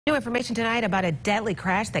New information tonight about a deadly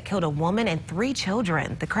crash that killed a woman and 3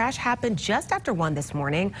 children. The crash happened just after 1 this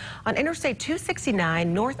morning on Interstate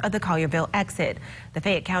 269 north of the Collierville exit. The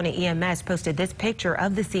Fayette County EMS posted this picture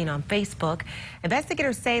of the scene on Facebook.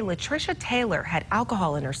 Investigators say Latricia Taylor had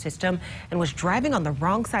alcohol in her system and was driving on the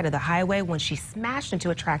wrong side of the highway when she smashed into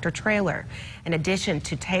a tractor trailer. In addition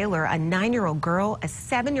to Taylor, a 9-year-old girl, a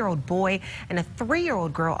 7-year-old boy, and a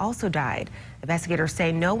 3-year-old girl also died. Investigators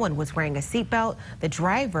say no one was wearing a seatbelt. The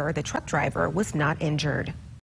truck driver, was not injured.